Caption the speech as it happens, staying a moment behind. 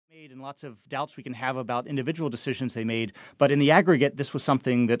And lots of doubts we can have about individual decisions they made. But in the aggregate, this was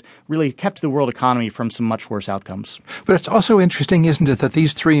something that really kept the world economy from some much worse outcomes. But it's also interesting, isn't it, that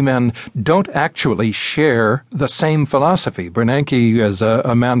these three men don't actually share the same philosophy. Bernanke is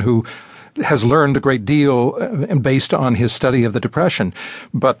a man who has learned a great deal based on his study of the Depression.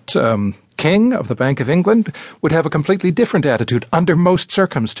 But King of the Bank of England would have a completely different attitude under most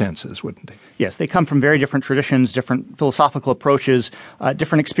circumstances, wouldn't he? Yes, they come from very different traditions, different philosophical approaches,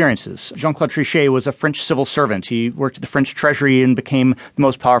 different experiences. Jean-Claude Trichet was a French civil servant. He worked at the French Treasury and became the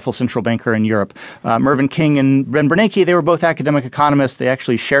most powerful central banker in Europe. Mervyn King and Ben Bernanke, they were both academic economists. They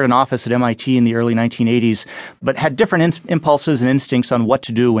actually shared an office at MIT in the early 1980s, but had different impulses and instincts on what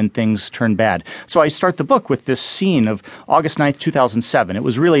to do when things turned bad. So I start the book with this scene of August 9th, 2007. It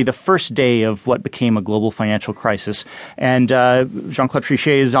was really the first day of what became a global financial crisis. And Jean-Claude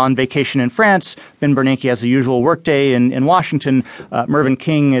Trichet is on vacation in France. Ben Bernanke has a usual workday in Washington. Mervyn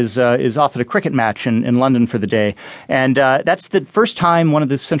King is off at a cricket match in London for the day. And that's the first time one of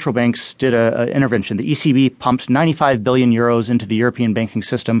the central banks did an intervention. The ECB pumped 95 billion euros into the European banking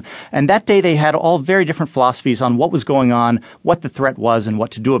system. And that day they had all very different philosophies on what was going on, what the threat was, and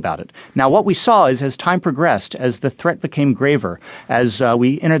what to do about it. Now, what we saw is as time progressed, as the threat became graver, as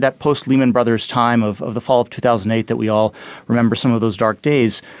we entered that post-Lehman Brothers time of the fall of 2008 that we all remember some of those dark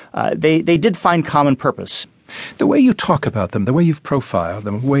days, they did find common purpose. The way you talk about them, the way you've profiled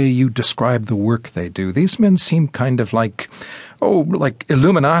them, the way you describe the work they do, these men seem kind of like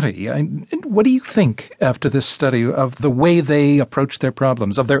Illuminati. What do you think after this study of the way they approach their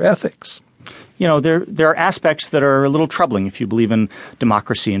problems, of their ethics? You know, there are aspects that are a little troubling if you believe in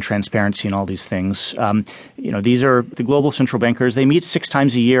democracy and transparency and all these things. These are the global central bankers. They meet 6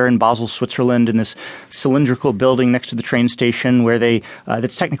 times a year in Basel, Switzerland, in this cylindrical building next to the train station where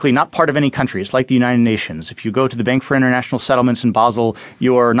that's technically not part of any country. It's like the United Nations. If you go to the Bank for International Settlements in Basel,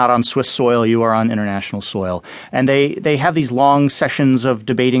 you are not on Swiss soil, you are on international soil. And they have these long sessions of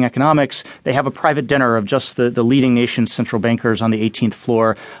debating economics. They have a private dinner of just the leading nation's central bankers on the 18th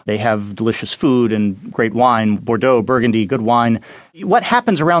floor. They have delicious food and great wine, Bordeaux, Burgundy, good wine. What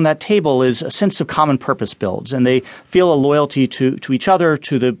happens around that table is a sense of common purpose builds, and they feel a loyalty to each other,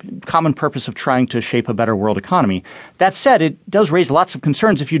 to the common purpose of trying to shape a better world economy. That said, it does raise lots of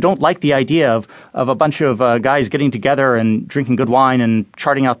concerns if you don't like the idea of a bunch of guys getting together and drinking good wine and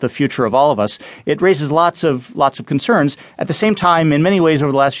charting out the future of all of us. It raises lots of concerns. At the same time, in many ways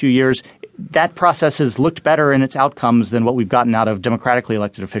over the last few years, that process has looked better in its outcomes than what we've gotten out of democratically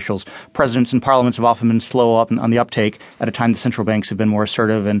elected officials. Presidents and parliaments have often been slow up on the uptake at a time the central banks have been more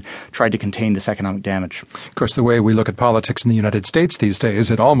assertive and tried to contain this economic damage. Of course, the way we look at politics in the United States these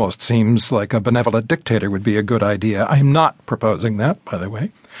days, it almost seems like a benevolent dictator would be a good idea. I am not proposing that, by the way.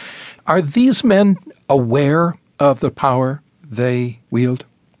 Are these men aware of the power they wield?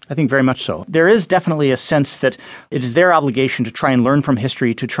 I think very much so. There is definitely a sense that it is their obligation to try and learn from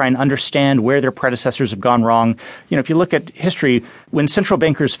history, to try and understand where their predecessors have gone wrong. You know, if you look at history, when central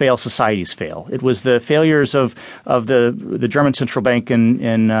bankers fail, societies fail. It was the failures of the German central bank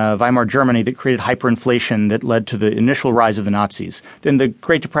in Weimar Germany that created hyperinflation that led to the initial rise of the Nazis. Then the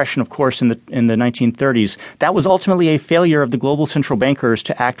Great Depression, of course, in the 1930s. That was ultimately a failure of the global central bankers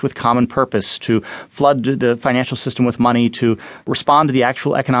to act with common purpose, to flood the financial system with money, to respond to the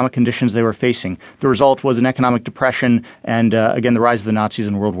actual economic conditions they were facing. The result was an economic depression and, again, the rise of the Nazis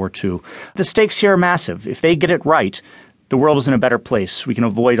in World War II. The stakes here are massive. If they get it right, the world is in a better place. We can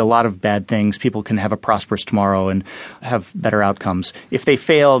avoid a lot of bad things. People can have a prosperous tomorrow and have better outcomes. If they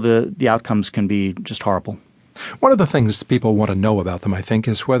fail, the outcomes can be just horrible. One of the things people want to know about them, I think,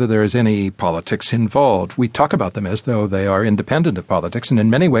 is whether there is any politics involved. We talk about them as though they are independent of politics, and in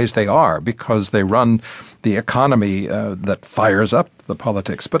many ways they are, because they run the economy that fires up the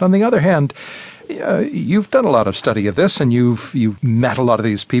politics. But on the other hand, you've done a lot of study of this, and you've met a lot of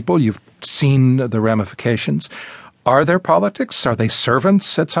these people. You've seen the ramifications. Are there politics? Are they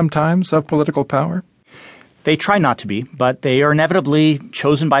servants at some times of political power? They try not to be, but they are inevitably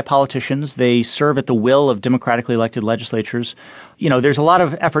chosen by politicians. They serve at the will of democratically elected legislatures. You know, there's a lot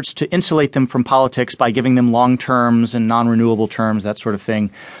of efforts to insulate them from politics by giving them long terms and non-renewable terms, that sort of thing.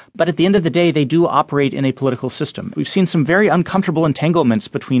 But at the end of the day, they do operate in a political system. We've seen some very uncomfortable entanglements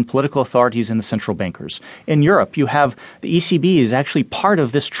between political authorities and the central bankers. In Europe, you have the ECB is actually part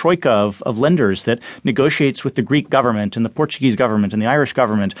of this troika of lenders that negotiates with the Greek government and the Portuguese government and the Irish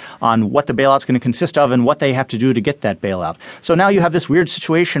government on what the bailout's going to consist of and what they have to do to get that bailout. So now you have this weird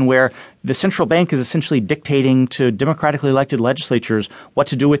situation where the central bank is essentially dictating to democratically elected legislatures what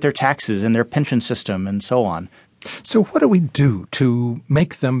to do with their taxes and their pension system and so on. So what do we do to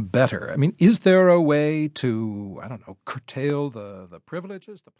make them better? I mean, is there a way to, curtail the privileges?